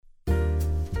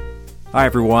Hi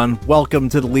everyone, welcome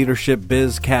to the Leadership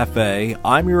Biz Cafe.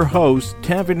 I'm your host,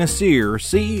 Tanvir Naseer,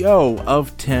 CEO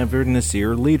of Tanvir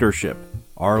Naseer Leadership,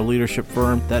 our leadership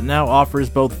firm that now offers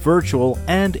both virtual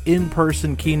and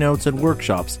in-person keynotes and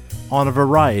workshops on a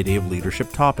variety of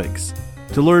leadership topics.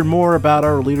 To learn more about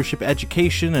our leadership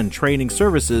education and training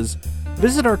services,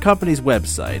 visit our company's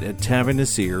website at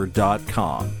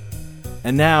tanvirnaseer.com.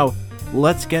 And now,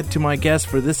 let's get to my guest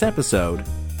for this episode,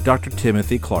 Dr.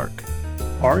 Timothy Clark.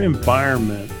 Our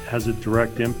environment has a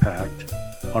direct impact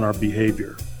on our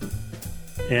behavior.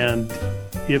 And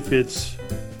if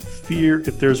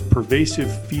there's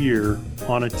pervasive fear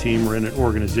on a team or in an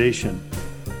organization,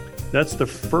 that's the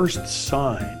first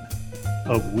sign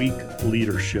of weak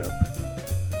leadership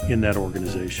in that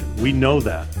organization. We know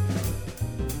that.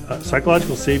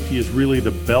 Psychological safety is really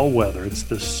the bellwether. It's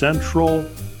the central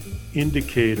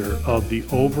indicator of the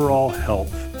overall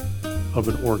health of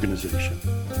an organization.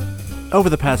 Over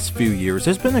the past few years,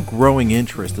 there's been a growing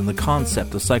interest in the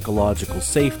concept of psychological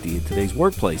safety in today's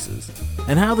workplaces,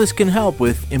 and how this can help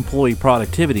with employee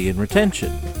productivity and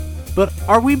retention. But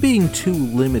are we being too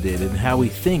limited in how we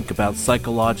think about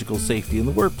psychological safety in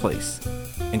the workplace?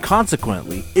 And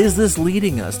consequently, is this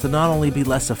leading us to not only be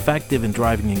less effective in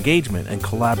driving engagement and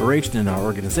collaboration in our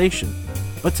organization,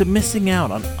 but to missing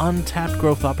out on untapped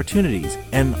growth opportunities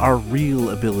and our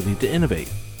real ability to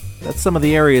innovate? That's some of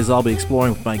the areas I'll be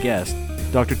exploring with my guest,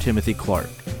 Dr. Timothy Clark.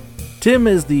 Tim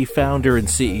is the founder and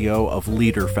CEO of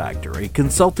Leader Factor, a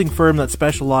consulting firm that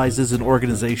specializes in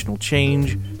organizational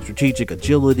change, strategic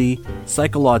agility,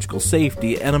 psychological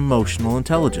safety, and emotional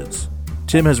intelligence.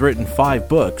 Tim has written 5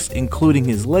 books, including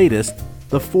his latest,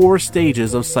 The 4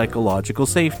 Stages of Psychological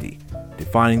Safety,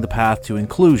 Defining the Path to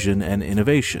Inclusion and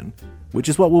Innovation, which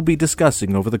is what we'll be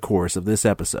discussing over the course of this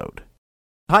episode.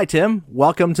 Hi, Tim.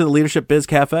 Welcome to the Leadership Biz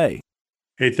Cafe.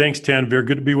 Hey, thanks, Tanvir.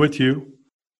 Good to be with you.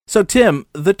 So, Tim,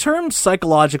 the term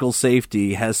psychological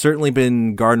safety has certainly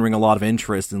been garnering a lot of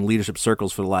interest in leadership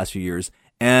circles for the last few years.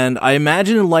 And I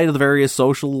imagine in light of the various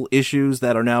social issues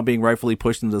that are now being rightfully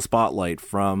pushed into the spotlight,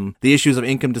 from the issues of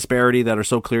income disparity that are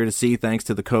so clear to see thanks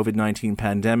to the COVID-19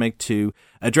 pandemic, to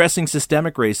addressing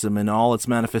systemic racism in all its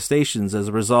manifestations as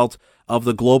a result of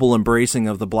the global embracing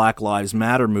of the Black Lives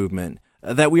Matter movement,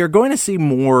 that we are going to see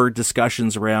more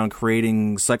discussions around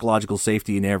creating psychological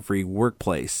safety in every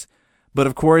workplace. But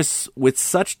of course, with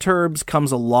such terms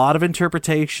comes a lot of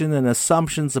interpretation and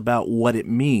assumptions about what it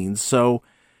means. So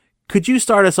could you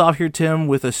start us off here, Tim,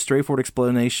 with a straightforward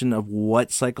explanation of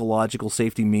what psychological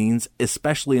safety means,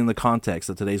 especially in the context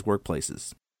of today's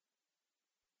workplaces?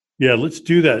 Yeah, let's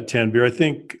do that, Tanvir. I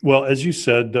think, well, as you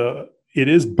said, it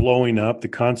is blowing up. The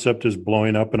concept is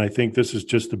blowing up, and I think this is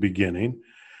just the beginning.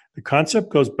 The concept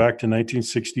goes back to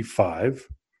 1965,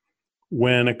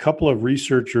 when a couple of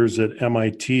researchers at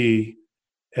MIT,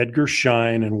 Edgar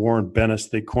Schein and Warren Bennis,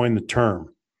 they coined the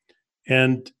term.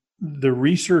 And the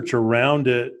research around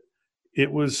it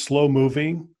was slow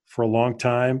moving for a long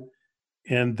time.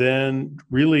 And then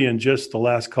really in just the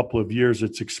last couple of years,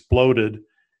 it's exploded.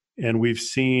 And we've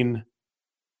seen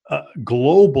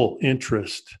global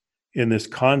interest in this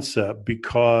concept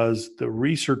because the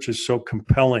research is so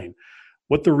compelling.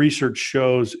 What the research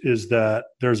shows is that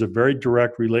there's a very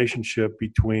direct relationship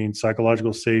between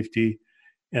psychological safety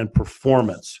and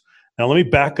performance. Now, let me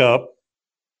back up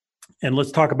and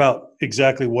let's talk about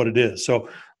exactly what it is. So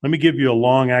let me give you a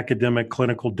long academic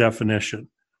clinical definition.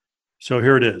 So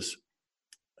here it is.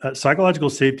 Psychological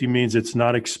safety means it's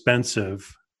not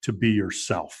expensive to be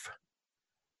yourself.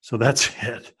 So that's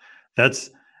it.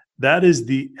 That is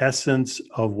the essence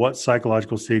of what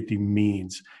psychological safety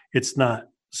means. It's not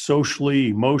socially,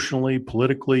 emotionally,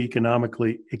 politically,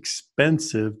 economically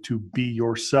expensive to be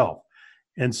yourself.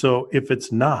 And so if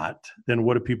it's not, then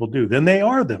what do people do? Then they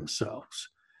are themselves.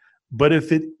 But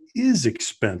if it is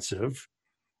expensive,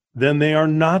 then they are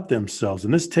not themselves.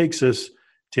 And this takes us,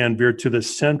 Tanvir, to the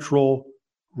central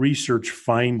research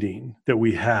finding that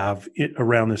we have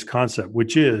around this concept,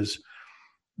 which is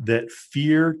that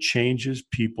fear changes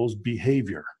people's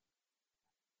behavior.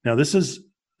 Now, this is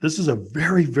a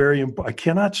very, very important. I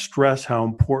cannot stress how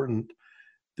important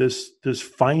this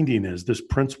finding is, this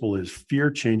principle is.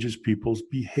 Fear changes people's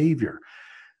behavior.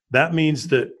 That means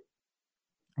that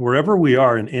wherever we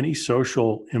are in any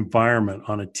social environment,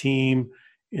 on a team,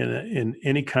 in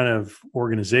any kind of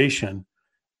organization,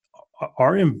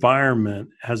 our environment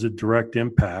has a direct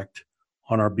impact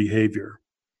on our behavior.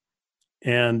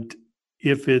 And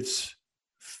if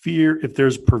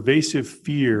there's pervasive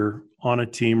fear on a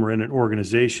team or in an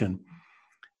organization,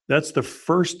 that's the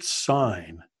first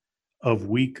sign of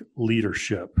weak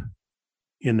leadership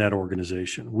in that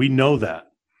organization. We know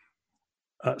that.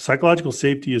 Psychological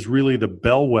safety is really the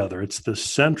bellwether. It's the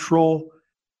central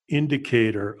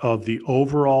indicator of the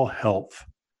overall health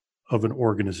of an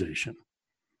organization.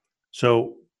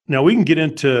 So now we can get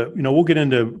into, we'll get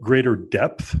into greater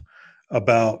depth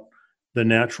about the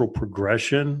natural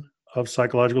progression of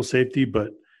psychological safety,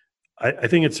 but I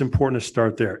think it's important to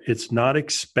start there. It's not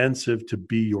expensive to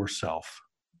be yourself.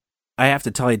 I have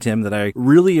to tell you, Tim, that I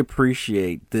really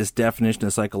appreciate this definition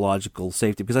of psychological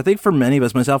safety because I think for many of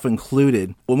us, myself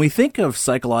included, when we think of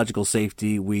psychological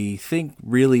safety, we think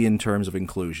really in terms of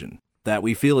inclusion, that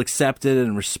we feel accepted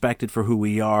and respected for who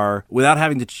we are without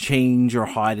having to change or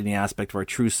hide any aspect of our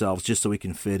true selves just so we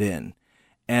can fit in.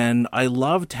 And I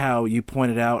loved how you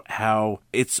pointed out how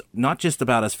it's not just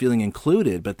about us feeling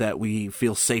included, but that we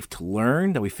feel safe to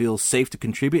learn, that we feel safe to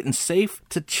contribute, and safe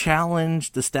to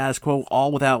challenge the status quo,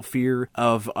 all without fear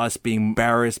of us being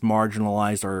embarrassed,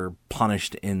 marginalized, or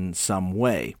punished in some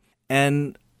way.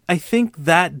 And I think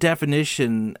that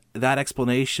definition, that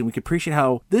explanation, we can appreciate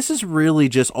how this is really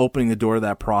just opening the door to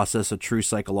that process of true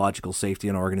psychological safety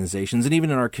in organizations and even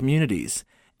in our communities.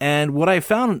 And what I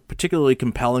found particularly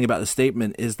compelling about the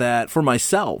statement is that for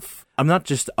myself, I'm not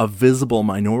just a visible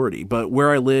minority, but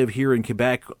where I live here in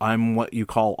Quebec, I'm what you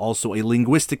call also a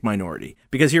linguistic minority.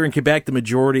 Because here in Quebec, the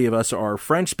majority of us are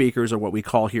French speakers, or what we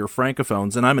call here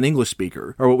francophones, and I'm an English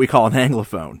speaker, or what we call an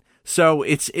anglophone. So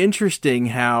it's interesting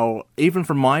how, even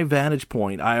from my vantage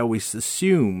point, I always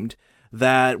assumed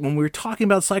that when we're talking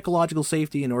about psychological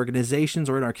safety in organizations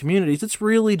or in our communities, it's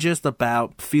really just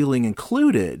about feeling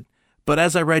included. But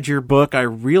as I read your book, I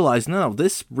realized, no,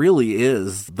 this really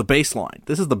is the baseline.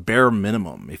 This is the bare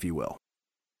minimum, if you will.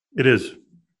 It is.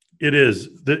 It is.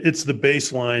 It's the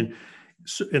baseline.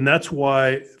 And that's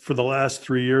why for the last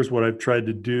 3 years, what I've tried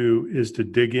to do is to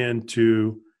dig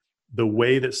into the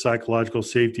way that psychological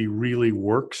safety really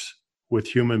works with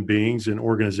human beings and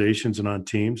organizations and on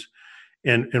teams.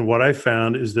 And what I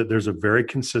found is that there's a very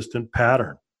consistent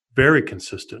pattern, very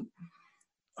consistent.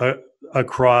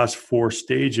 Across 4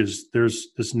 stages, there's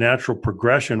this natural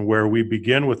progression where we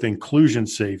begin with inclusion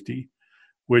safety,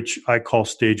 which I call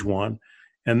stage 1.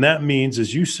 And that means,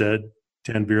 as you said,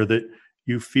 Tanvir, that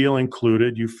you feel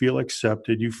included, you feel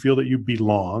accepted, you feel that you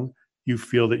belong, you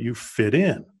feel that you fit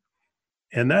in.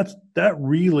 And that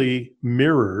really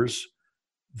mirrors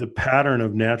the pattern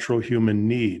of natural human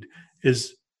need.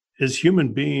 As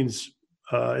human beings,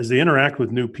 as they interact with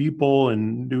new people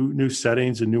and new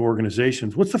settings and new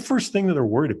organizations, what's the first thing that they're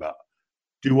worried about?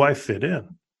 Do I fit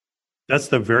in? That's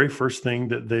the very first thing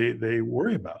that they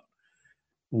worry about.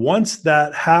 Once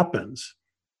that happens,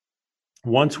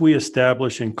 once we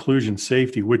establish inclusion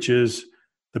safety, which is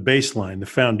the baseline, the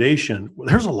foundation,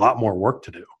 there's a lot more work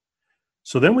to do.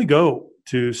 So then we go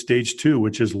to stage 2,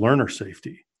 which is learner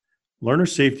safety. Learner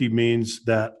safety means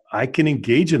that I can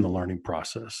engage in the learning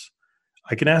process.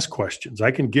 I can ask questions. I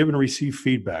can give and receive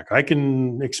feedback. I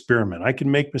can experiment. I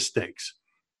can make mistakes.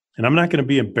 And I'm not going to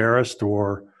be embarrassed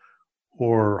or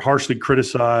harshly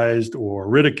criticized or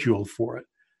ridiculed for it.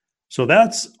 So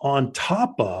that's on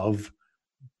top of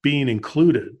being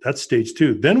included. That's stage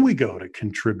 2. Then we go to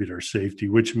contributor safety,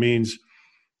 which means,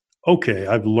 okay,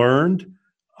 I've learned,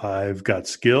 I've got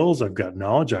skills, I've got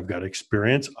knowledge, I've got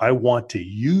experience. I want to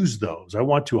use those. I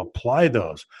want to apply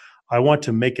those. I want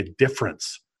to make a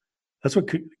difference. That's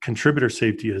what contributor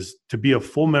safety is, to be a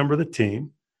full member of the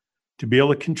team, to be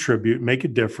able to contribute, make a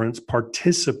difference,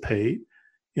 participate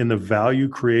in the value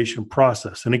creation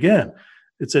process. And again,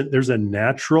 there's a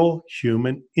natural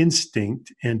human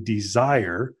instinct and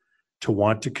desire to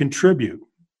want to contribute.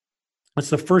 That's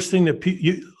the first thing that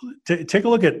you take a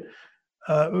look at.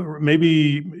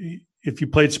 Maybe if you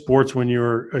played sports when you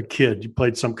were a kid, you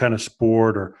played some kind of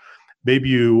sport, or maybe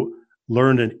you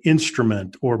learned an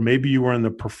instrument, or maybe you were in the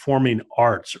performing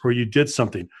arts, or you did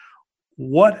something.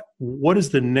 What is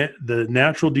the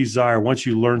natural desire once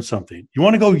you learn something? You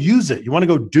want to go use it. You want to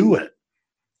go do it.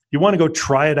 You want to go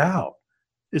try it out.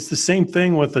 It's the same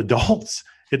thing with adults.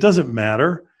 It doesn't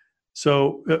matter.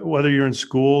 So whether you're in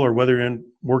school or whether you're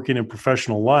working in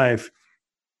professional life,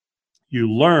 you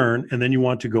learn, and then you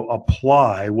want to go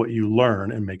apply what you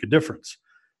learn and make a difference.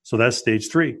 So that's stage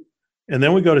 3. And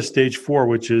then we go to stage 4,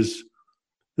 which is,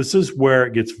 this is where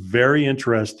it gets very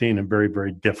interesting and very,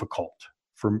 very difficult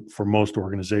for most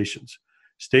organizations.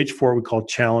 Stage 4, we call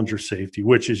challenger safety,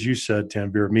 which, as you said,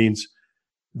 Tanvir, means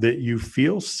that you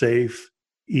feel safe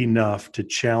enough to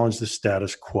challenge the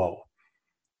status quo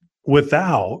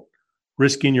without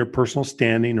risking your personal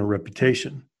standing or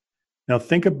reputation. Now,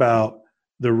 think about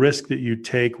the risk that you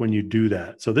take when you do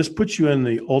that. So this puts you in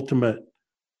the ultimate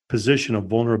position of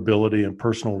vulnerability and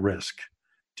personal risk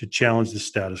to challenge the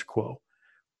status quo.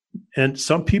 And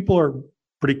some people are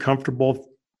pretty comfortable,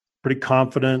 pretty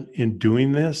confident in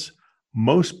doing this.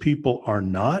 Most people are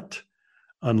not,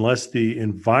 unless the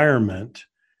environment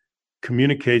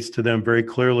communicates to them very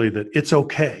clearly that it's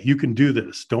okay. You can do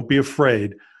this. Don't be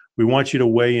afraid. We want you to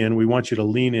weigh in. We want you to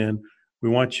lean in. We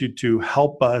want you to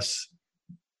help us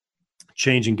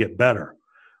change and get better.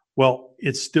 Well,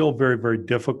 it's still very, very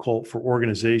difficult for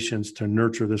organizations to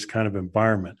nurture this kind of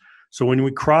environment. So when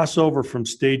we cross over from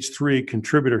stage 3,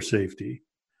 contributor safety,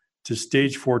 to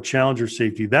stage 4, challenger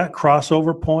safety, that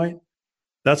crossover point,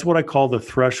 that's what I call the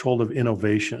threshold of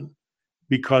innovation,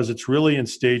 because it's really in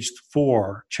stage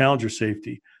 4, challenger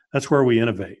safety. That's where we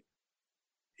innovate.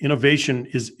 Innovation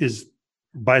is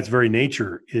by its very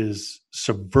nature is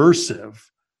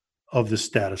subversive of the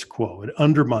status quo. It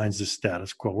undermines the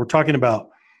status quo. We're talking about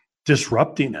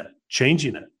disrupting it,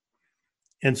 changing it.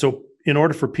 And so in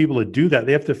order for people to do that,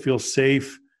 they have to feel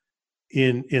safe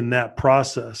in that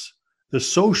process. The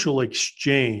social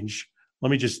exchange, let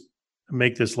me just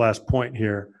make this last point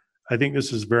here. I think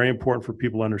this is very important for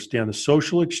people to understand. The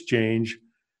social exchange,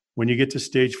 when you get to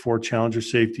stage 4, challenger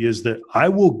safety, is that I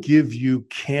will give you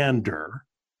candor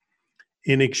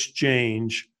in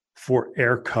exchange for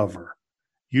air cover.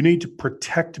 You need to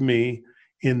protect me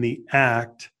in the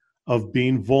act of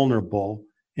being vulnerable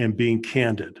and being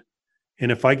candid.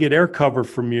 And if I get air cover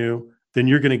from you, then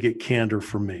you're going to get candor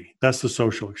from me. That's the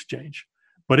social exchange.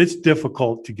 But it's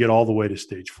difficult to get all the way to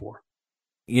stage 4.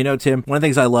 You know, Tim, one of the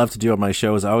things I love to do on my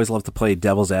show is I always love to play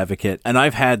devil's advocate. And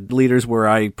I've had leaders where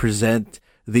I present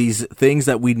these things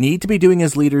that we need to be doing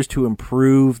as leaders to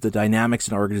improve the dynamics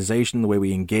in our organization, the way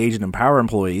we engage and empower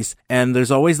employees. And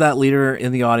there's always that leader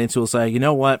in the audience who will say, you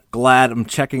know what, glad I'm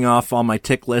checking off on my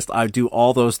tick list. I do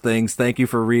all those things. Thank you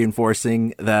for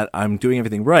reinforcing that I'm doing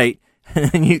everything right.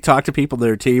 And you talk to people in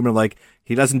their team and like,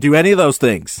 he doesn't do any of those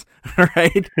things,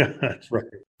 right? That's right.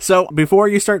 So before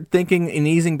you start thinking and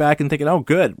easing back and thinking, oh,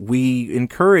 good, we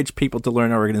encourage people to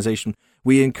learn our organization.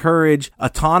 We encourage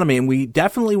autonomy, and we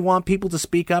definitely want people to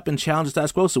speak up and challenge the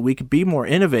status quo so we could be more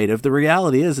innovative. The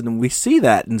reality is, and we see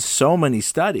that in so many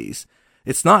studies,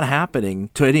 it's not happening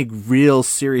to any real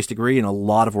serious degree in a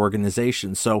lot of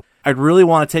organizations. So I'd really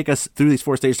want to take us through these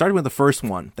 4 stages, starting with the first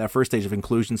one, that first stage of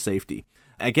inclusion safety.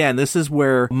 Again, this is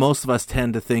where most of us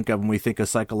tend to think of when we think of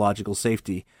psychological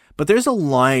safety. But there's a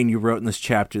line you wrote in this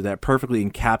chapter that perfectly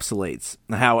encapsulates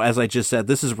how, as I just said,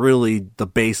 this is really the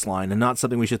baseline and not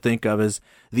something we should think of as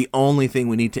the only thing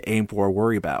we need to aim for or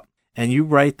worry about. And you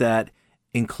write that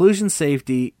inclusion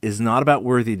safety is not about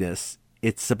worthiness.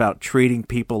 It's about treating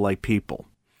people like people.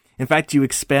 In fact, you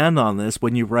expand on this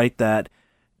when you write that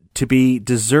to be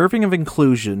deserving of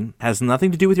inclusion has nothing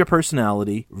to do with your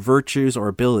personality, virtues, or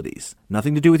abilities.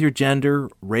 Nothing to do with your gender,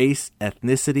 race,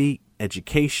 ethnicity,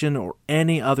 education, or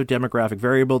any other demographic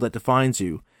variable that defines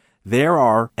you. There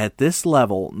are, at this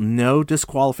level, no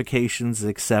disqualifications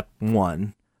except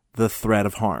one, the threat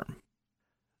of harm.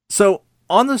 So,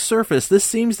 on the surface, this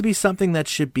seems to be something that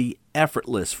should be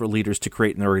effortless for leaders to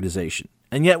create in their organization.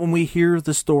 And yet, when we hear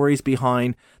the stories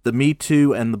behind the Me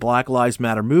Too and the Black Lives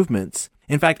Matter movements,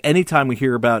 in fact, anytime we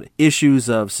hear about issues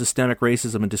of systemic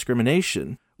racism and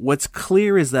discrimination, what's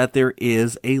clear is that there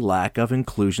is a lack of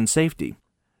inclusion safety.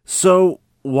 So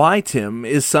why, Tim,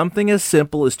 is something as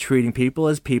simple as treating people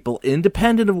as people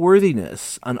independent of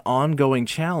worthiness an ongoing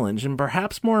challenge? And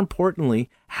perhaps more importantly,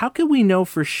 how can we know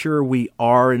for sure we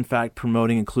are in fact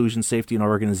promoting inclusion safety in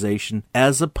our organization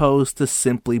as opposed to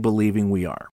simply believing we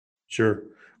are? Sure.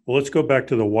 Well, let's go back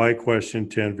to the why question,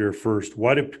 Tanvir, first.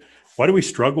 Why do we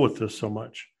struggle with this so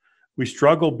much? We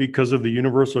struggle because of the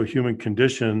universal human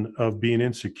condition of being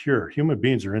insecure. Human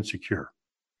beings are insecure.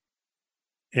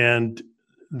 And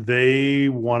they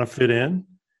want to fit in,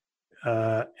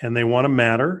 and they want to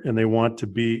matter, and they want to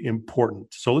be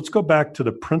important. So let's go back to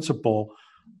the principle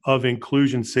of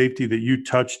inclusion safety that you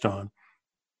touched on.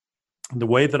 The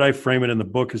way that I frame it in the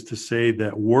book is to say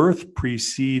that worth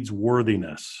precedes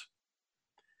worthiness.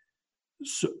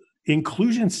 So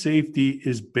inclusion safety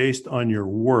is based on your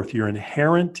worth, your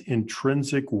inherent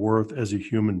intrinsic worth as a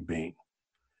human being.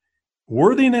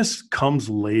 Worthiness comes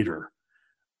later.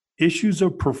 Issues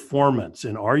of performance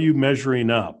and are you measuring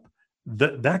up,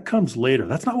 that comes later.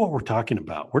 That's not what we're talking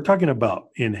about. We're talking about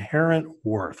inherent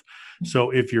worth. So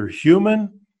if you're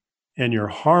human and you're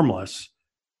harmless,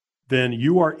 then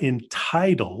you are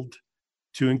entitled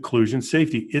to inclusion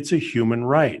safety. It's a human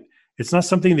right. It's not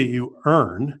something that you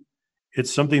earn.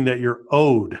 It's something that you're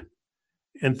owed.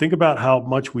 And think about how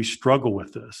much we struggle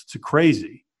with this. It's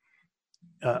crazy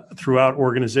throughout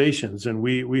organizations. And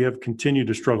we have continued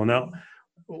to struggle. Now,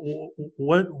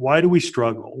 why do we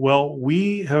struggle? Well,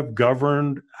 we have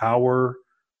governed our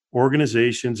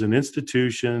organizations and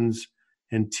institutions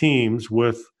and teams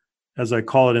with, as I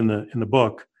call it in the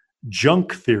book,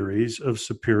 junk theories of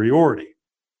superiority.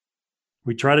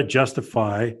 We try to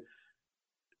justify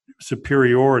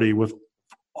superiority with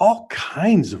all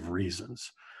kinds of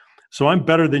reasons. So I'm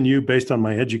better than you based on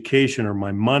my education or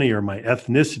my money or my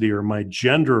ethnicity or my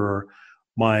gender or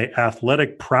my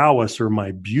athletic prowess or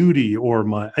my beauty or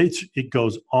it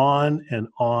goes on and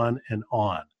on and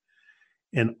on.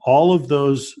 And all of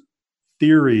those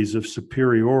theories of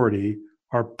superiority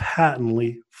are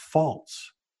patently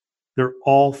false. They're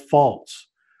all false.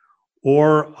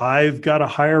 Or I've got a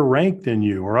higher rank than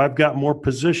you, or I've got more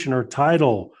position or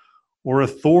title or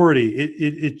authority.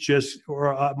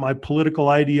 My political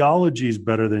ideology is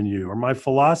better than you, or my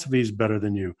philosophy is better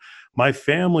than you. My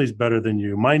family's better than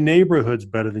you. My neighborhood's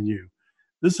better than you.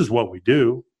 This is what we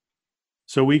do.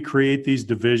 So we create these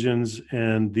divisions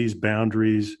and these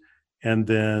boundaries, and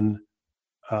then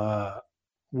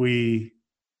we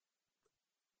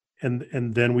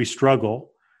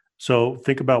struggle. So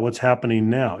think about what's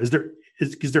happening now. Is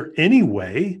there any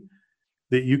way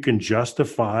that you can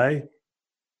justify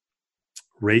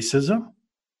racism?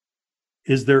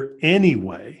 Is there any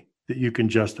way that you can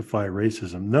justify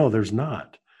racism? No, there's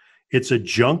not. It's a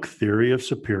junk theory of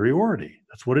superiority.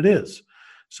 That's what it is.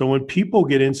 So when people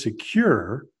get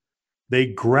insecure, they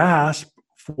grasp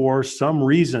for some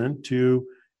reason to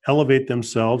elevate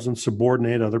themselves and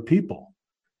subordinate other people.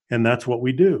 And that's what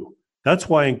we do. That's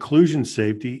why inclusion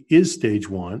safety is stage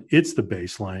one. It's the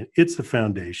baseline. It's the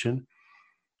foundation.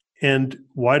 And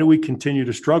why do we continue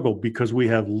to struggle? Because we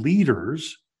have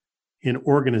leaders in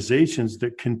organizations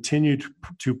that continue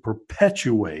to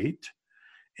perpetuate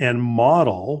and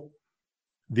model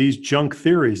these junk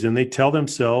theories. And they tell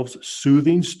themselves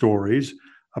soothing stories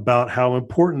about how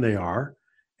important they are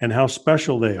and how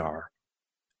special they are.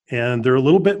 And they're a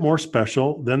little bit more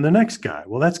special than the next guy.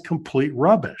 Well, that's complete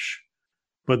rubbish.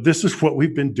 But this is what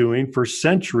we've been doing for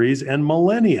centuries and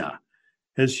millennia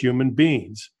as human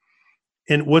beings.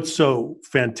 And what's so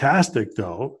fantastic,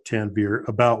 though, Tanvir,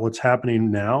 about what's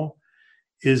happening now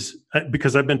is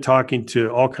because I've been talking to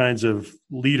all kinds of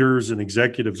leaders and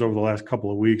executives over the last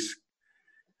couple of weeks.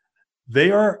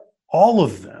 All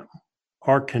of them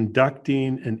are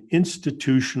conducting an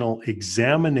institutional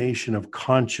examination of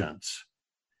conscience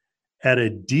at a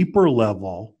deeper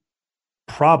level,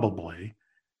 probably,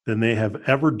 than they have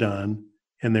ever done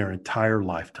in their entire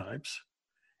lifetimes.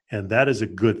 And that is a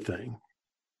good thing,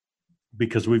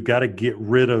 because we've got to get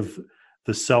rid of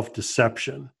the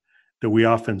self-deception that we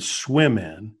often swim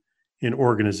in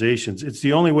organizations. It's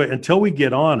the only way. Until we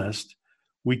get honest,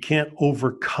 we can't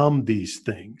overcome these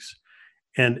things.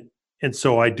 And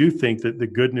so I do think that the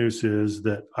good news is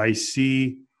that I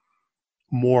see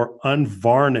more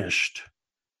unvarnished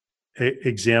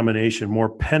examination, more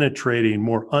penetrating,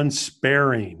 more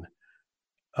unsparing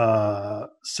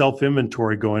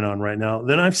self-inventory going on right now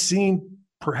than I've seen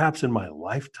perhaps in my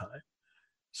lifetime.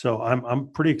 So I'm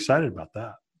pretty excited about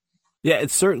that. Yeah,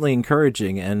 it's certainly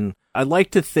encouraging, and I'd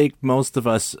like to think most of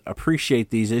us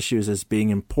appreciate these issues as being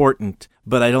important,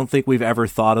 but I don't think we've ever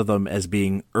thought of them as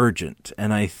being urgent.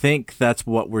 And I think that's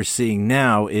what we're seeing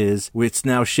now is it's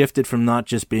now shifted from not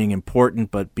just being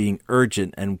important, but being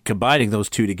urgent, and combining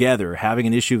those two together. Having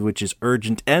an issue which is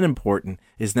urgent and important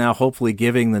is now hopefully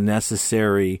giving the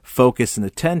necessary focus and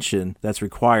attention that's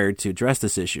required to address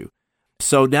this issue.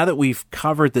 So now that we've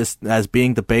covered this as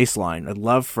being the baseline, I'd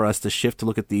love for us to shift to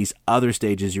look at these other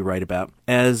stages you write about.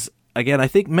 As, again, I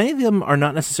think many of them are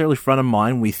not necessarily front of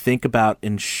mind when we think about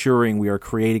ensuring we are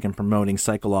creating and promoting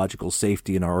psychological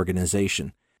safety in our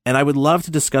organization. And I would love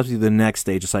to discuss with you the next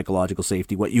stage of psychological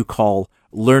safety, what you call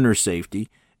learner safety,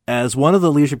 as one of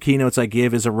the leadership keynotes I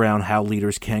give is around how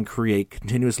leaders can create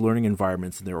continuous learning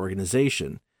environments in their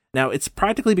organization. Now, it's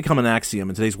practically become an axiom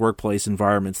in today's workplace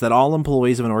environments that all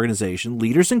employees of an organization,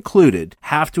 leaders included,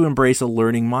 have to embrace a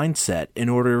learning mindset in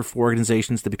order for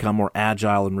organizations to become more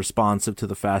agile and responsive to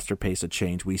the faster pace of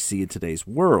change we see in today's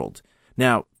world.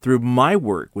 Now, through my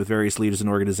work with various leaders and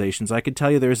organizations, I can tell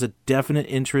you there's a definite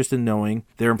interest in knowing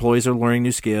their employees are learning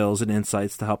new skills and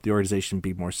insights to help the organization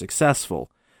be more successful.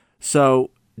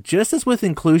 So, just as with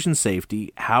inclusion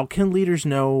safety, how can leaders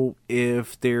know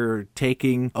if they're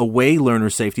taking away learner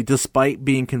safety despite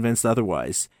being convinced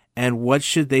otherwise? And what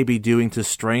should they be doing to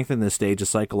strengthen this stage of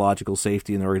psychological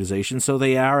safety in the organization so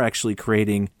they are actually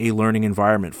creating a learning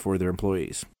environment for their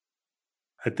employees?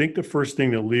 I think the first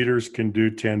thing that leaders can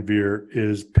do, Tanvir,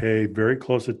 is pay very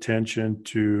close attention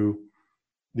to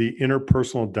the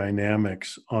interpersonal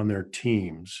dynamics on their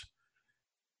teams,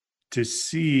 to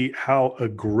see how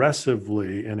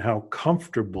aggressively and how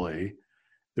comfortably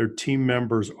their team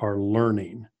members are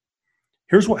learning.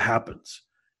 Here's what happens.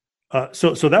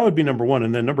 So that would be number one.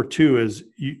 And then number two is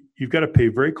you've got to pay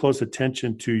very close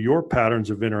attention to your patterns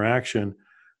of interaction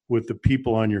with the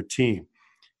people on your team.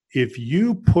 If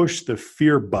you push the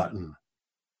fear button,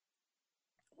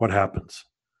 what happens?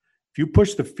 If you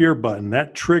push the fear button,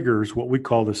 that triggers what we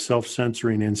call the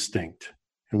self-censoring instinct.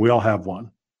 And we all have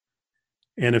one.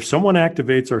 And if someone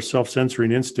activates our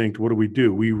self-censoring instinct, what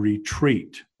do? We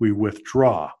retreat, we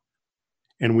withdraw,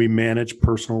 and we manage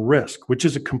personal risk, which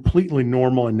is a completely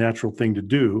normal and natural thing to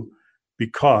do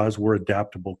because we're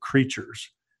adaptable creatures.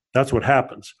 That's what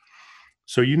happens.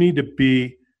 So you need to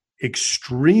be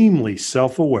extremely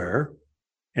self-aware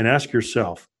and ask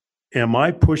yourself, am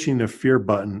I pushing the fear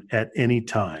button at any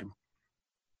time?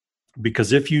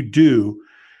 Because if you do,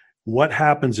 what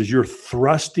happens is you're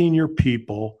thrusting your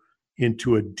people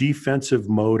into a defensive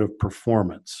mode of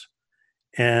performance.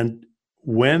 And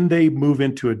when they move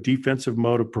into a defensive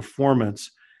mode of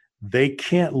performance, they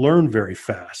can't learn very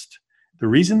fast. The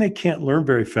reason they can't learn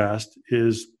very fast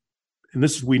is, and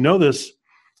we know this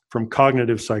from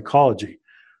cognitive psychology,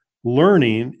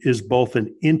 learning is both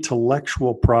an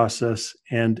intellectual process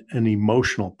and an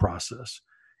emotional process.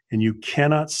 And you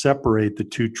cannot separate the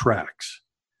two tracks.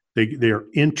 They are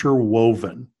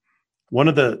interwoven. One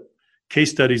of the case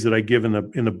studies that I give in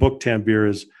the book, Tanvir,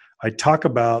 is I talk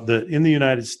about that in the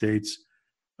United States,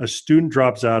 a student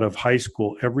drops out of high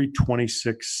school every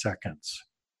 26 seconds.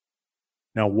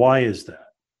 Now, why is that?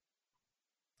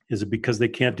 Is it because they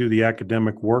can't do the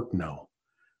academic work? No.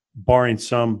 Barring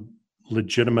some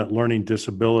legitimate learning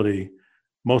disability,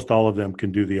 most all of them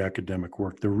can do the academic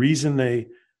work. The reason they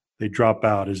drop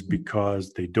out is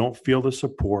because they don't feel the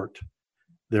support.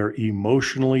 They're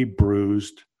emotionally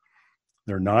bruised.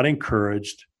 They're not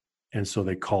encouraged. And so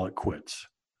they call it quits.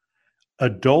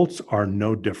 Adults are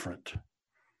no different.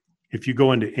 If you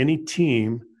go into any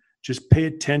team, just pay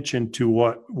attention to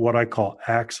what I call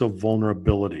acts of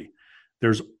vulnerability.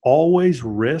 There's always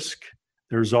risk.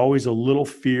 There's always a little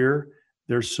fear.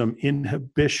 There's some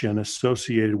inhibition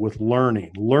associated with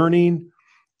learning. Learning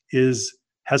has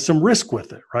some risk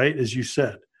with it, right? As you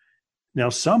said. Now,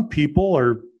 some people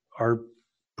are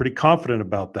pretty confident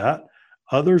about that.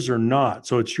 Others are not.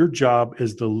 So it's your job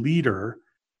as the leader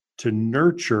to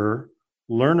nurture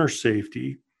learner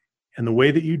safety. And the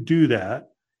way that you do that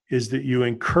is that you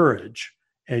encourage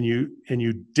and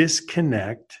you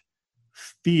disconnect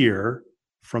fear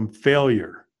from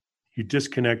failure. You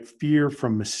disconnect fear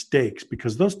from mistakes,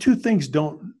 because those two things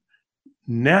don't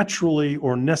naturally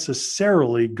or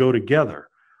necessarily go together,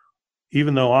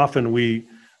 even though often we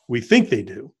think they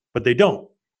do, but they don't.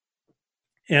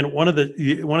 And one of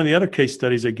the other case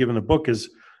studies I give in the book is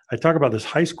I talk about this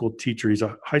high school teacher. He's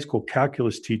a high school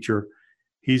calculus teacher.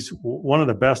 He's one of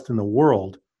the best in the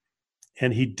world,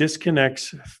 and he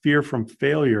disconnects fear from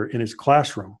failure in his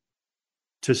classroom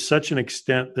to such an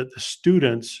extent that the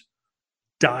students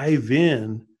dive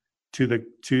in to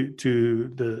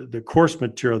the course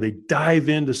material. They dive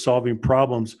into solving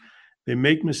problems. They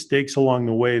make mistakes along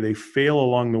the way. They fail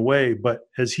along the way. But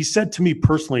as he said to me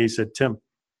personally, he said, Tim,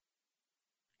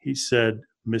 he said,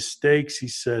 mistakes, he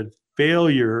said,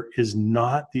 failure is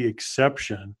not the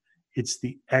exception. It's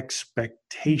the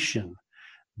expectation.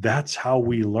 That's how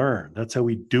we learn. That's how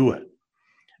we do it.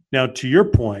 Now, to your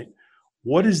point,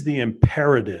 what is the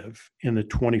imperative in the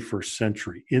 21st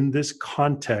century in this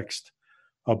context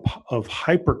of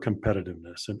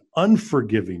hyper-competitiveness and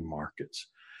unforgiving markets?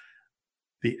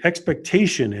 The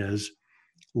expectation is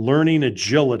learning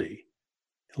agility.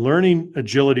 Learning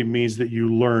agility means that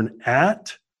you learn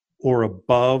at or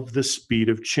above the speed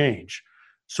of change.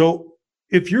 So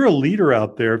if you're a leader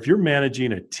out there, if you're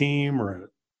managing a team or an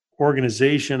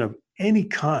organization of any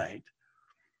kind,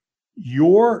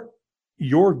 your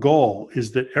goal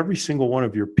is that every single one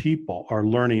of your people are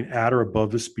learning at or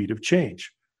above the speed of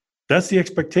change. That's the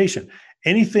expectation.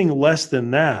 Anything less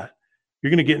than that, you're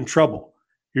going to get in trouble.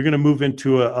 You're going to move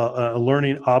into a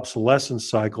learning obsolescence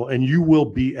cycle, and you will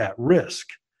be at risk.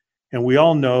 And we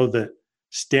all know that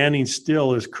standing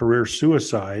still is career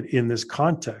suicide in this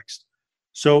context.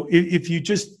 So if you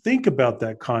just think about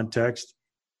that context,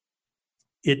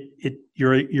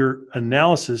 your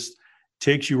analysis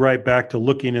takes you right back to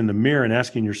looking in the mirror and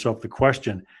asking yourself the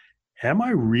question, am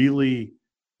I really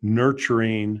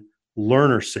nurturing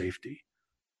learner safety?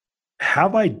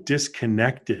 Have I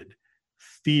disconnected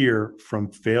fear from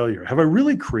failure? Have I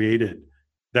really created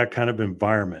that kind of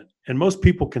environment? And most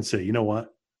people can say, you know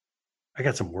what? I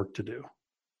got some work to do.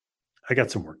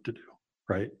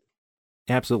 Right?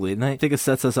 Absolutely. And I think it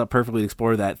sets us up perfectly to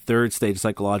explore that third stage of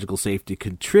psychological safety,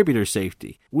 contributor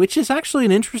safety, which is actually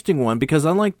an interesting one because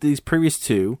unlike these previous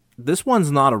two, this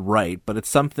one's not a right, but it's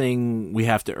something we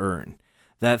have to earn.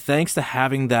 that thanks to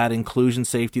having that inclusion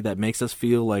safety that makes us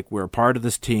feel like we're a part of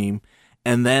this team,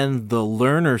 and then the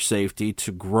learner safety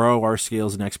to grow our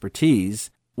skills and expertise,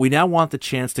 we now want the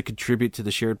chance to contribute to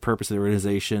the shared purpose of the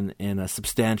organization in a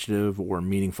substantive or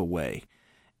meaningful way.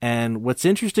 And what's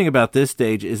interesting about this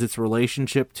stage is its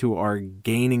relationship to our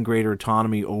gaining greater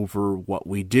autonomy over what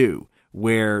we do,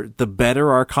 where the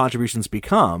better our contributions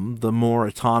become, the more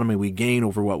autonomy we gain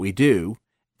over what we do.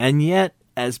 And yet,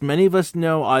 as many of us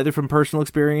know either from personal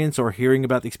experience or hearing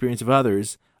about the experience of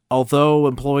others, although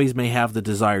employees may have the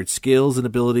desired skills and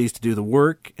abilities to do the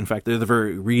work, in fact, they're the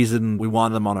very reason we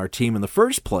want them on our team in the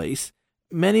first place,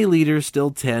 many leaders still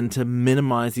tend to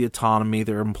minimize the autonomy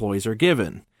their employees are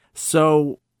given.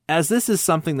 So, as this is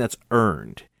something that's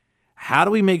earned, how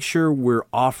do we make sure we're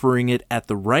offering it at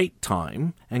the right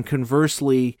time and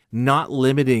conversely not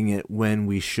limiting it when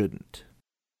we shouldn't?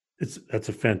 That's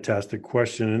a fantastic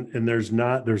question, and there's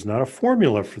not a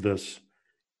formula for this.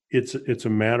 It's a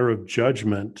matter of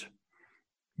judgment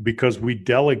because we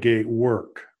delegate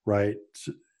work, right?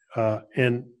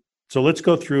 And so let's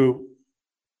go through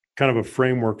kind of a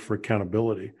framework for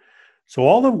accountability. So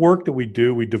all the work that we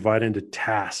do, we divide into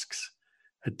tasks.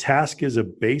 A task is a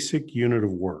basic unit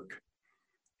of work.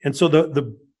 And so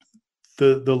the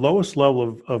lowest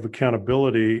level of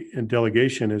accountability and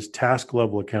delegation is task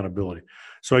level accountability.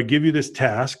 So I give you this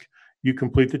task, you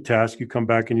complete the task, you come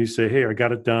back and you say, hey, I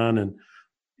got it done,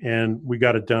 and we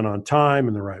got it done on time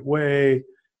in the right way.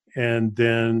 And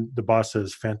then the boss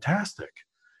says, fantastic.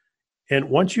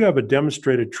 And once you have a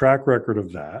demonstrated track record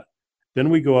of that, then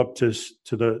we go up to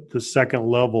the second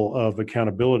level of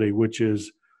accountability, which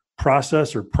is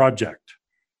process or project.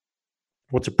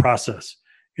 What's a process?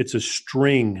 It's a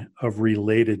string of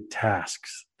related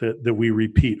tasks that we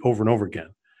repeat over and over again.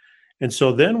 And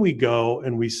so then we go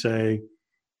and we say,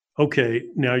 okay,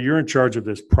 now you're in charge of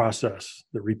this process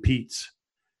that repeats.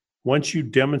 Once you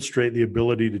demonstrate the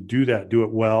ability to do that, do it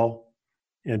well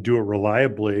and do it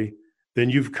reliably,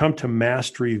 then you've come to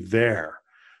mastery there.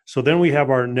 So then we have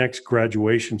our next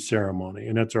graduation ceremony,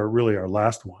 and that's really our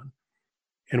last one.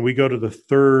 And we go to the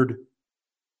third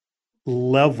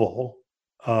level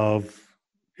of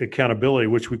accountability,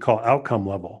 which we call outcome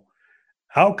level.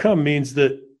 Outcome means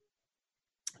that,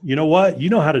 you know what? You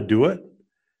know how to do it.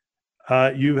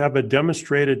 You have a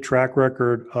demonstrated track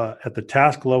record at the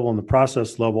task level and the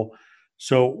process level.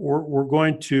 So we're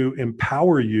going to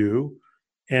empower you,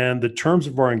 and the terms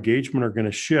of our engagement are going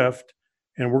to shift,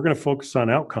 and we're going to focus on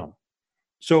outcome.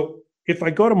 So if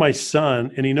I go to my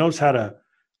son and he knows how to,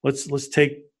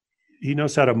 he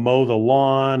knows how to mow the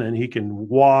lawn, and he can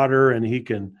water, and he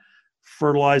can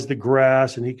fertilize the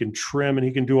grass, and he can trim, and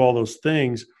he can do all those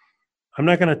things, I'm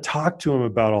not going to talk to him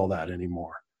about all that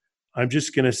anymore. I'm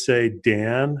just going to say,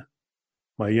 Dan,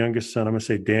 my youngest son, I'm going to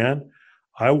say, Dan,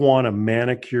 I want a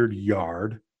manicured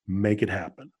yard. Make it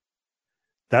happen.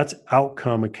 That's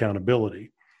outcome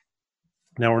accountability.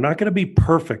 Now, we're not going to be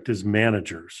perfect as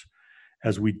managers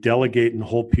as we delegate and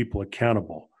hold people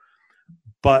accountable,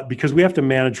 but because we have to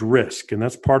manage risk, and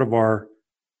that's part of our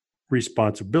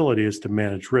responsibility is to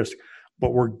manage risk.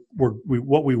 But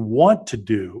what we want to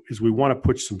do is we want to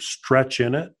put some stretch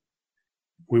in it.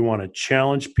 We want to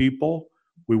challenge people.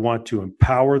 We want to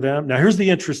empower them. Now, here's the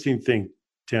interesting thing,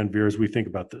 Tanvir, as we think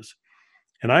about this.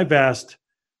 And I've asked,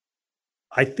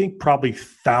 I think, probably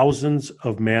thousands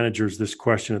of managers this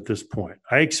question at this point.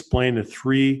 I explain the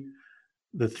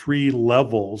three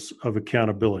levels of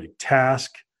accountability: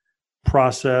 task,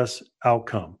 process,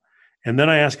 outcome. And then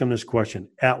I ask them this question: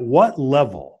 at what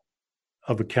level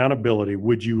of accountability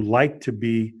would you like to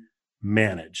be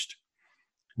managed?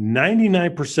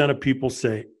 99% of people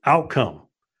say outcome.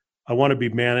 I want to be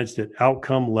managed at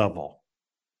outcome level.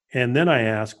 And then I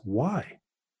ask, why?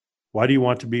 Why do you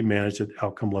want to be managed at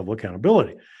outcome level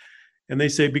accountability? And they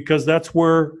say, because that's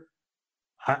where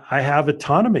I have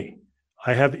autonomy.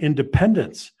 I have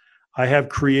independence. I have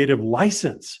creative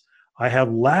license. I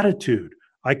have latitude.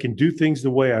 I can do things the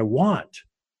way I want.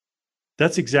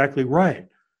 That's exactly right.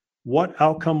 What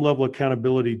outcome level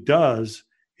accountability does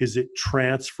is it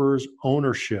transfers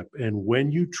ownership. And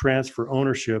when you transfer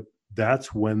ownership,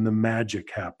 that's when the magic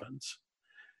happens.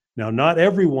 Now, not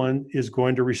everyone is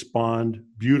going to respond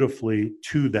beautifully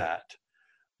to that,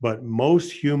 but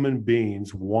most human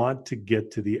beings want to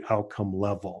get to the outcome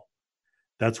level.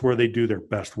 That's where they do their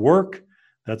best work.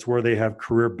 That's where they have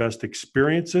career best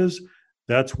experiences.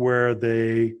 That's where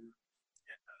they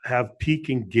have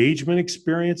peak engagement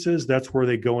experiences. That's where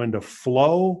they go into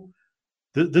flow.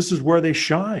 This is where they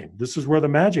shine. This is where the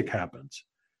magic happens.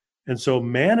 And so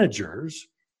managers,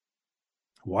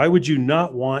 why would you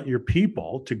not want your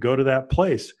people to go to that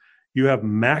place? You have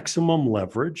maximum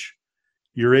leverage.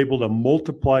 You're able to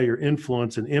multiply your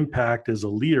influence and impact as a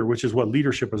leader, which is what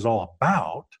leadership is all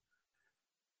about.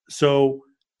 So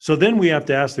then we have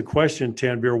to ask the question,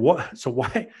 Tanvir,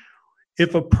 why,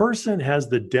 if a person has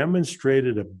the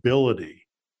demonstrated ability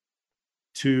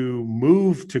to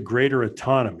move to greater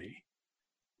autonomy,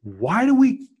 why do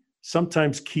we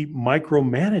sometimes keep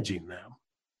micromanaging them?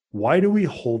 Why do we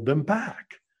hold them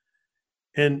back?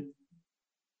 And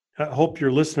I hope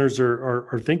your listeners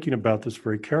are thinking about this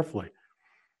very carefully.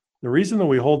 The reason that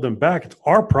we hold them back, it's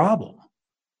our problem.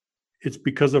 It's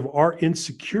because of our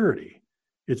insecurity.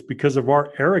 It's because of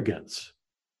our arrogance,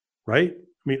 right?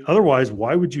 I mean, otherwise,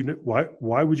 why would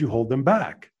you hold them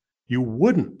back? You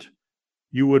wouldn't.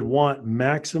 You would want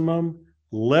maximum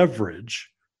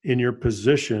leverage in your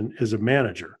position as a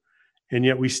manager. And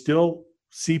yet we still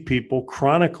see people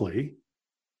chronically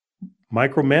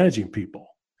micromanaging people.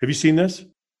 Have you seen this?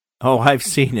 Oh, I've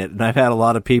seen it. And I've had a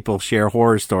lot of people share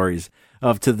horror stories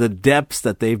of to the depths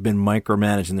that they've been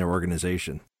micromanaging their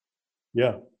organization.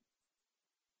 Yeah.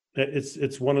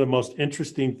 It's one of the most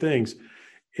interesting things.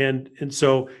 And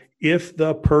so if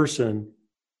the person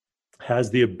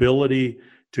has the ability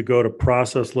to go to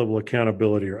process level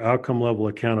accountability or outcome level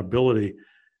accountability,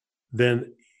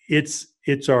 then it's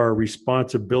our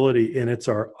responsibility and it's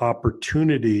our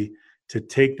opportunity to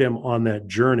take them on that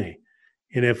journey.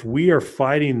 And if we are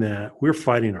fighting that, we're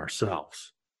fighting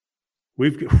ourselves.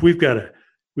 We've got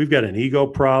an ego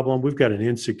problem. We've got an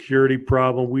insecurity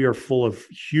problem. We are full of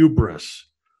hubris.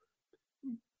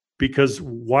 Because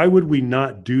why would we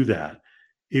not do that?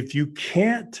 If you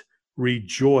can't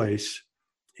rejoice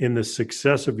in the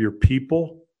success of your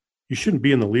people, you shouldn't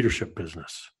be in the leadership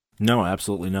business. No,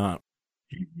 absolutely not.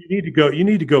 You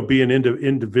need to go be an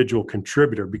individual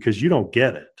contributor because you don't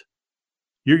get it.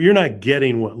 You're not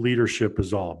getting what leadership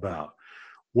is all about.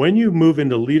 When you move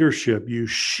into leadership, you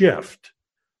shift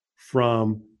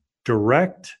from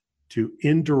direct to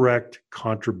indirect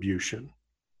contribution.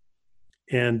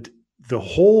 And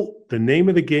the name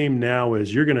of the game now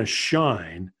is you're going to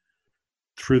shine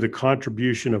through the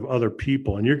contribution of other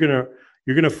people. And you're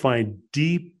going to find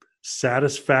deep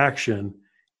satisfaction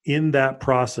in that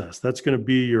process. That's going to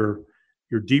be your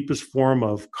deepest form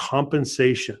of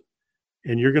compensation.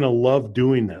 And you're going to love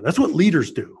doing that. That's what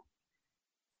leaders do.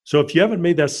 So if you haven't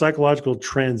made that psychological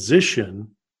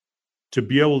transition to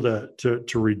be able to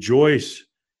rejoice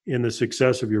in the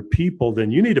success of your people,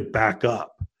 then you need to back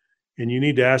up and you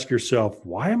need to ask yourself,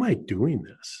 why am I doing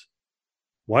this?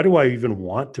 Why do I even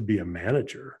want to be a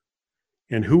manager?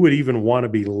 And who would even want to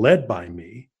be led by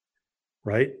me?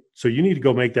 Right? So you need to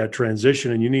go make that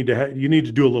transition and you need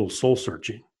to do a little soul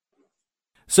searching.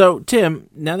 So, Tim,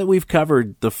 now that we've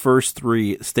covered the first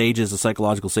three stages of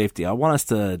psychological safety, I want us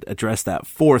to address that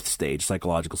fourth stage,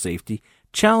 psychological safety,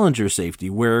 challenger safety,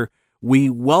 where we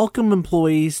welcome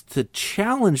employees to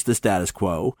challenge the status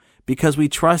quo because we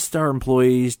trust our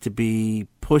employees to be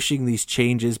pushing these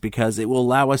changes because it will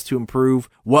allow us to improve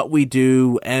what we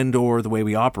do and or the way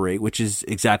we operate, which is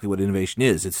exactly what innovation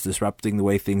is. It's disrupting the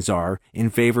way things are in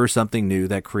favor of something new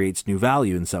that creates new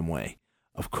value in some way.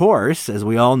 Of course, as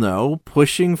we all know,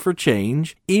 pushing for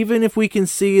change, even if we can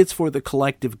see it's for the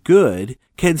collective good,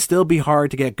 can still be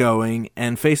hard to get going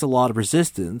and face a lot of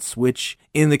resistance, which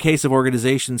in the case of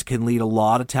organizations can lead a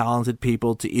lot of talented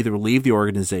people to either leave the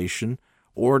organization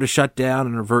or to shut down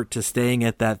and revert to staying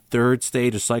at that third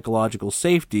stage of psychological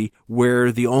safety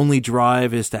where the only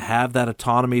drive is to have that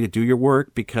autonomy to do your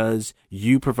work because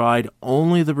you provide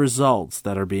only the results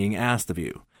that are being asked of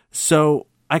you. So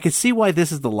I can see why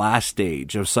this is the last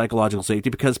stage of psychological safety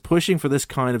because pushing for this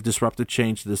kind of disruptive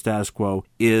change to the status quo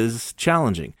is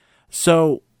challenging.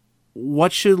 So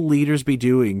what should leaders be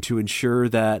doing to ensure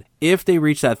that if they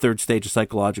reach that third stage of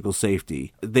psychological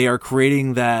safety, they are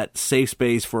creating that safe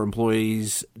space for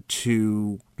employees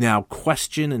to now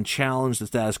question and challenge the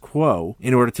status quo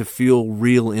in order to fuel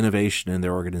real innovation in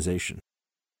their organization?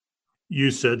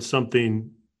 You said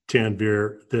something,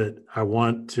 Tanvir, that I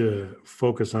want to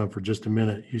focus on for just a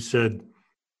minute. You said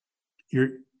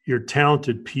your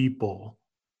talented people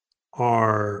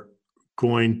are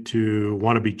going to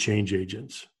want to be change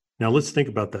agents. Now, let's think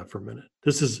about that for a minute.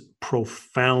 This is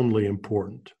profoundly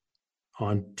important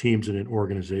on teams and in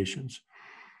organizations.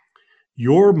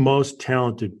 Your most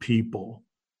talented people,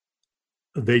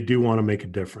 they do want to make a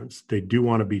difference. They do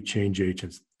want to be change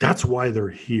agents. That's why they're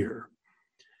here.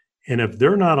 And if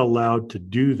they're not allowed to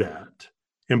do that,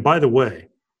 and by the way,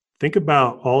 think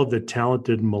about all of the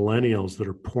talented millennials that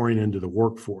are pouring into the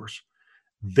workforce.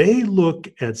 They look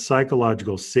at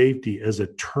psychological safety as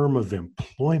a term of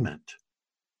employment.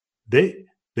 They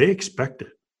expect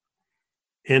it.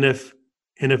 And if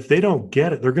they don't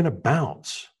get it, they're going to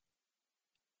bounce.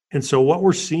 And so what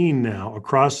we're seeing now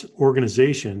across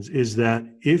organizations is that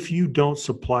if you don't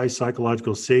supply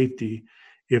psychological safety,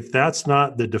 if that's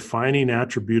not the defining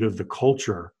attribute of the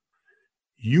culture,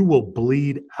 you will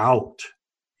bleed out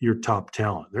your top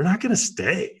talent. They're not going to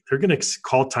stay. They're going to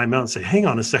call timeout and say, hang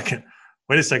on a second.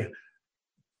 Wait a second.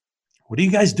 What are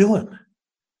you guys doing?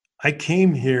 I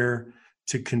came here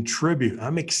to contribute.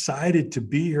 I'm excited to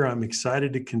be here. I'm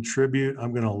excited to contribute.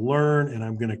 I'm going to learn and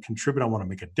I'm going to contribute. I want to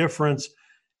make a difference.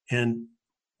 And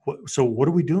so what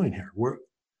are we doing here?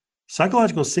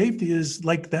 Psychological safety is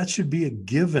like, that should be a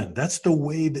given. That's the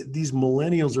way that these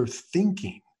millennials are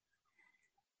thinking.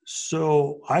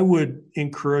 So I would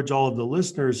encourage all of the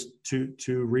listeners to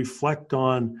reflect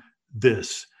on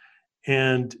this.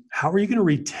 And how are you going to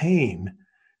retain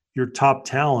your top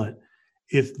talent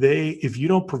if you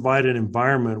don't provide an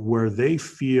environment where they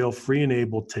feel free and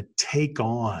able to take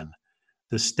on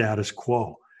the status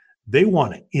quo? They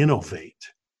want to innovate.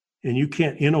 And you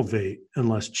can't innovate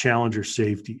unless challenger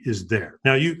safety is there.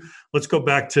 Now, let's go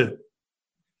back to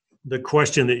the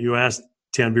question that you asked,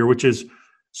 Tanvir, which is,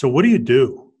 so what do you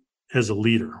do as a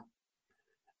leader?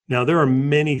 Now, there are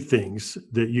many things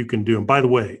that you can do. And by the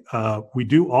way, we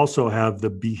do also have the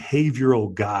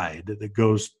behavioral guide that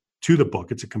goes to the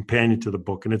book. It's a companion to the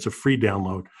book, and it's a free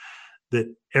download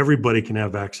that everybody can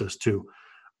have access to.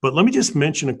 But let me just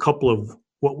mention a couple of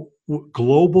what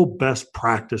global best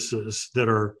practices that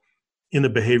are in the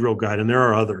behavioral guide, and there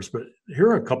are others, but here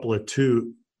are a couple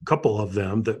of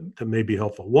them that may be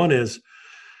helpful. One is,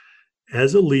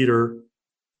 as a leader,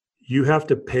 you have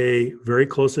to pay very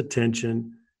close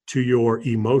attention to your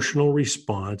emotional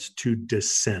response to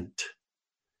dissent.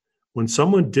 When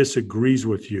someone disagrees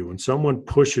with you, when someone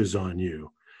pushes on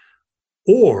you,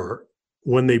 or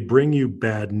when they bring you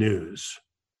bad news,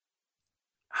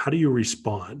 how do you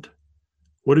respond?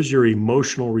 What is your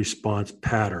emotional response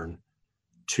pattern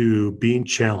to being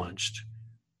challenged,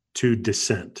 to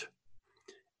dissent?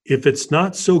 If it's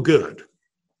not so good,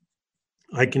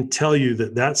 I can tell you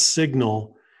that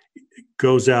signal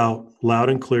goes out loud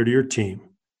and clear to your team.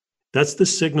 That's the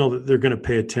signal that they're going to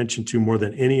pay attention to more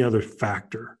than any other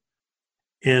factor.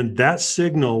 And that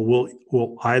signal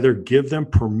will either give them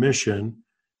permission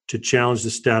to challenge the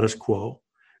status quo,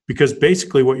 because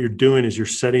basically what you're doing is you're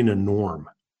setting a norm.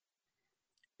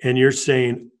 And you're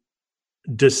saying,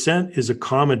 dissent is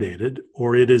accommodated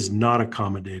or it is not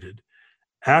accommodated.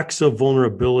 Acts of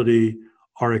vulnerability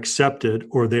are accepted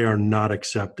or they are not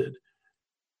accepted.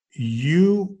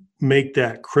 You make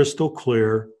that crystal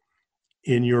clear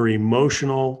in your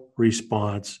emotional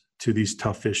response to these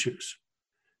tough issues.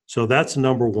 So that's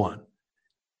number one.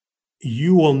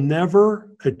 You will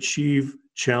never achieve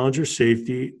challenger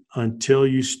safety until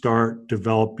you start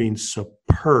developing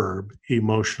superb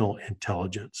emotional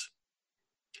intelligence.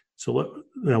 So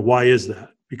now, why is that?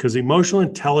 Because emotional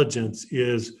intelligence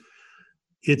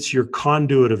it's your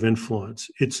conduit of influence.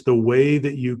 It's the way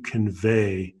that you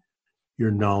convey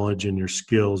your knowledge and your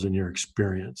skills and your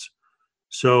experience.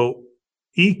 So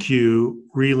EQ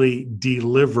really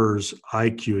delivers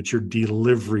IQ. It's your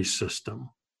delivery system.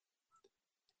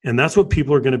 And that's what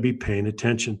people are going to be paying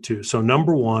attention to. So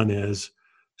number one is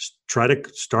try to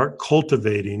start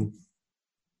cultivating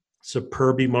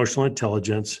superb emotional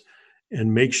intelligence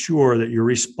and make sure that you're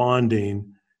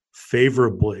responding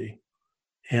favorably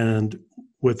and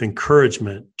with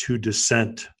encouragement to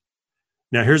dissent.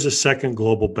 Now, here's a second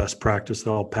global best practice that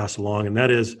I'll pass along, and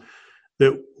that is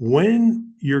that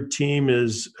when your team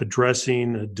is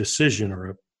addressing a decision or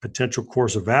a potential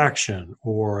course of action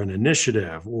or an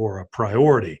initiative or a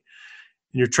priority,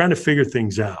 and you're trying to figure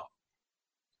things out,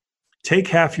 take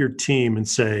half your team and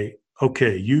say,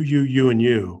 okay, you, and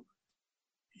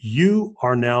you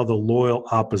are now the loyal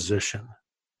opposition.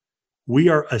 We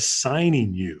are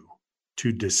assigning you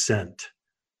to dissent.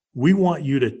 We want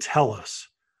you to tell us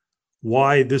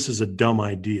why this is a dumb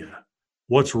idea,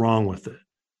 what's wrong with it,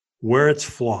 where it's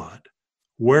flawed,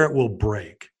 where it will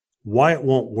break, why it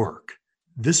won't work.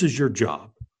 This is your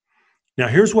job. Now,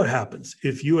 here's what happens.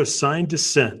 If you assign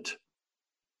dissent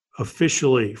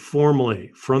officially,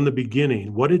 formally, from the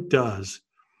beginning, what it does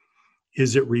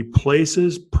is it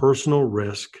replaces personal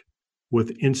risk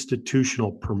with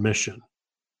institutional permission.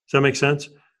 Does that make sense?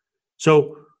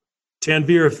 So,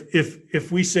 Tanvir,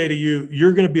 if we say to you,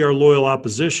 you're going to be our loyal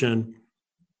opposition,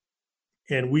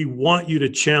 and we want you to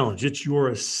challenge, it's your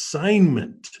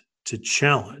assignment to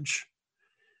challenge.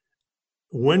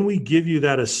 When we give you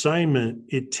that assignment,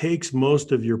 it takes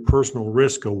most of your personal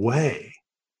risk away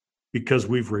because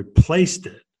we've replaced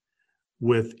it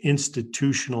with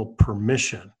institutional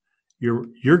permission.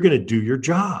 You're going to do your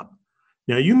job.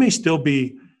 Now, you may still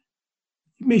be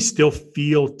may still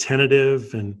feel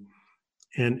tentative and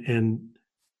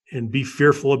be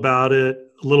fearful about it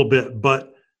a little bit,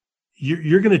 but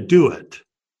you're going to do it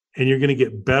and you're going to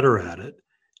get better at it.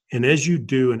 And as you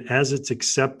do, and as it's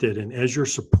accepted, and as you're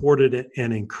supported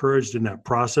and encouraged in that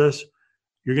process,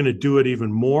 you're going to do it even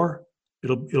more.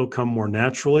 It'll come more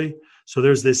naturally. So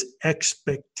there's this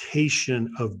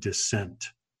expectation of dissent,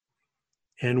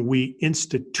 and we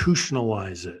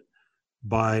institutionalize it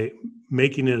by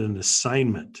making it an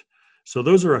assignment. So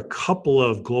those are a couple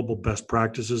of global best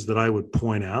practices that I would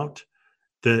point out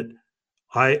that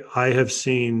I have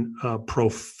seen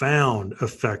profound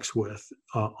effects with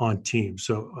on teams.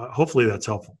 So hopefully that's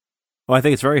helpful. Well, I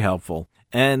think it's very helpful.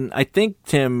 And I think,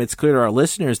 Tim, it's clear to our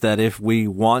listeners that if we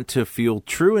want to fuel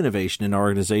true innovation in our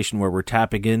organization where we're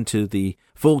tapping into the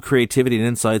full creativity and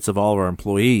insights of all of our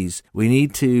employees, we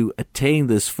need to attain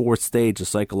this fourth stage of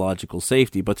psychological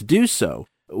safety. But to do so,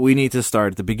 we need to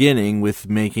start at the beginning with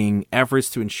making efforts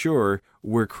to ensure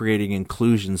we're creating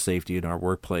inclusion safety in our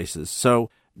workplaces. So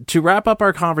to wrap up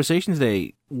our conversation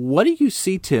today, what do you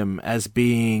see, Tim, as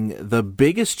being the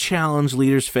biggest challenge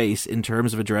leaders face in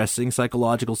terms of addressing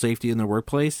psychological safety in their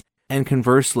workplace? And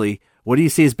conversely, what do you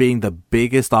see as being the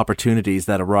biggest opportunities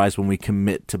that arise when we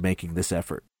commit to making this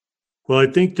effort? Well, I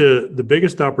think the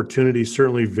biggest opportunity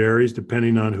certainly varies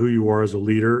depending on who you are as a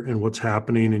leader and what's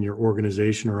happening in your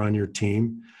organization or on your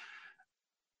team.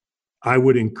 I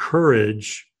would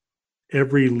encourage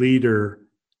every leader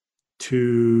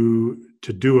to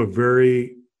do a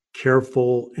very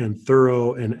careful and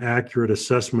thorough and accurate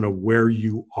assessment of where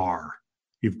you are.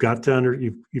 You've got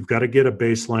to get a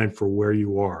baseline for where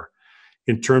you are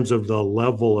in terms of the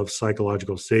level of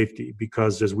psychological safety,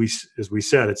 because as we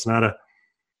said, it's not a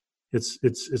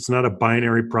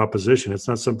binary proposition. It's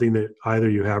not something that either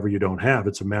you have or you don't have.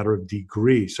 It's a matter of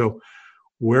degree. So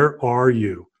where are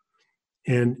you?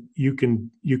 And you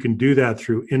can do that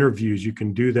through interviews. You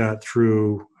can do that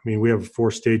through, we have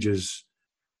 4 stages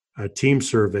team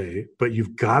survey, but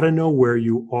you've got to know where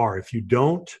you are. If you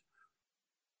don't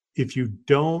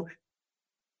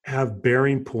have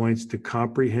bearing points to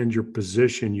comprehend your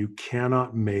position, you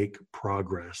cannot make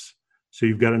progress. So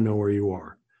you've got to know where you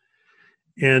are.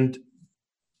 And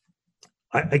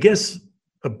I guess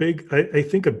I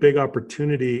think a big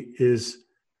opportunity is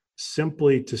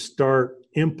simply to start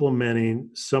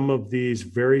implementing some of these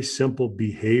very simple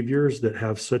behaviors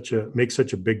that make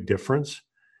such a big difference.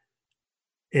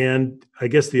 And I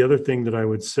guess the other thing that I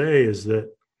would say is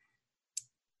that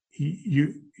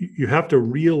you have to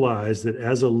realize that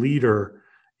as a leader,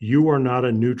 you are not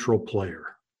a neutral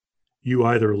player. You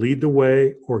either lead the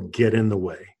way or get in the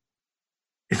way.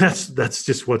 And that's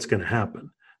just what's going to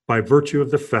happen by virtue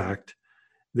of the fact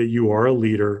that you are a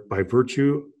leader. By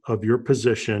virtue of your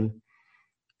position,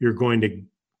 you're going to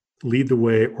lead the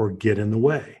way or get in the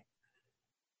way.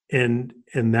 And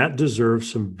that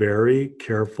deserves some very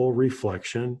careful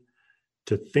reflection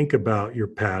to think about your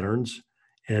patterns.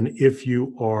 And if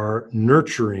you are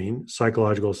nurturing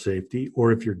psychological safety,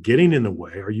 or if you're getting in the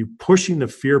way, are you pushing the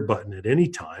fear button at any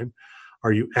time?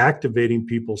 Are you activating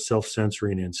people's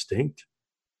self-censoring instinct?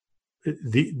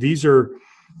 These are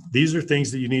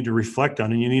things that you need to reflect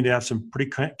on, and you need to have some pretty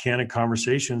candid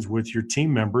conversations with your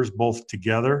team members, both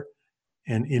together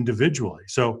and individually.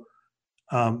 So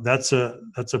that's a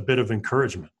bit of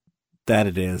encouragement. That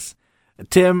it is.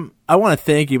 Tim, I want to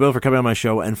thank you both for coming on my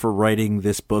show and for writing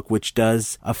this book, which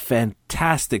does a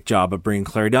fantastic job of bringing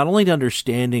clarity, not only to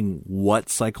understanding what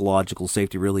psychological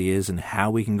safety really is and how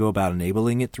we can go about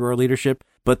enabling it through our leadership,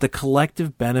 but the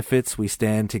collective benefits we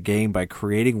stand to gain by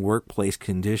creating workplace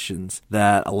conditions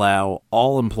that allow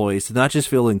all employees to not just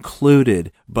feel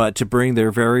included, but to bring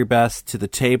their very best to the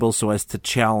table so as to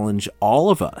challenge all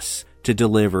of us to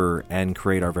deliver and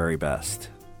create our very best.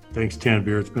 Thanks,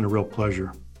 Tanvir. It's been a real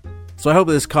pleasure. So I hope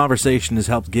this conversation has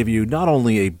helped give you not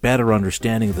only a better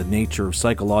understanding of the nature of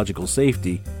psychological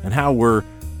safety and how we're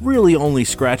really only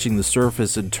scratching the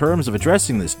surface in terms of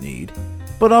addressing this need,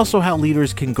 but also how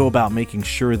leaders can go about making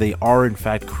sure they are in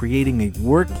fact creating a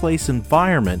workplace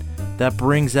environment that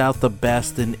brings out the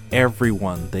best in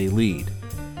everyone they lead.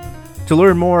 To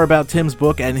learn more about Tim's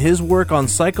book and his work on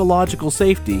psychological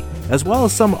safety, as well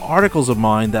as some articles of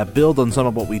mine that build on some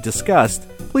of what we discussed,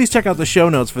 please check out the show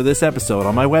notes for this episode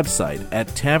on my website at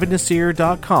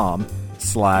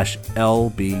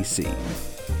tanvirnaseer.com/LBC.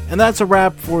 And that's a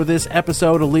wrap for this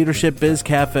episode of Leadership Biz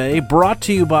Cafe, brought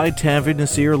to you by Tanvir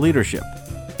Naseer Leadership.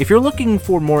 If you're looking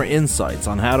for more insights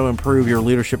on how to improve your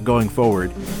leadership going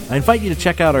forward, I invite you to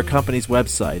check out our company's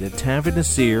website at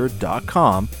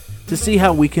tanvirnaseer.com to see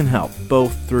how we can help,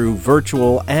 both through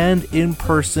virtual and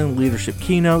in-person leadership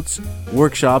keynotes,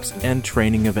 workshops, and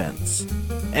training events.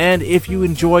 And if you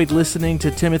enjoyed listening to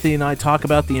Timothy and I talk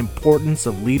about the importance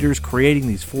of leaders creating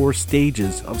these 4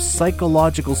 stages of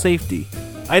psychological safety,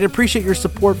 I'd appreciate your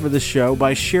support for this show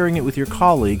by sharing it with your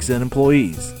colleagues and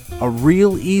employees. A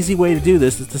real easy way to do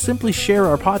this is to simply share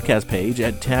our podcast page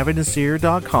at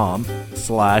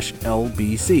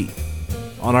tanveernaseer.com/LBC.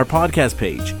 On our podcast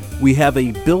page, we have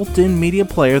a built-in media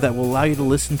player that will allow you to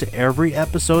listen to every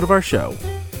episode of our show.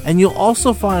 And you'll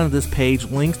also find on this page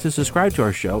links to subscribe to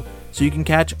our show so you can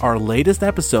catch our latest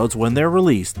episodes when they're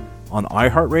released on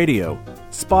iHeartRadio,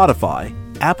 Spotify,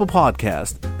 Apple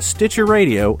Podcast, Stitcher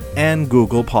Radio, and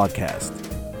Google Podcast.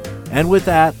 And with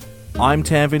that, I'm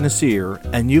Tanveer Naseer,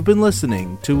 and you've been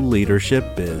listening to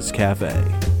Leadership Biz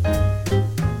Cafe.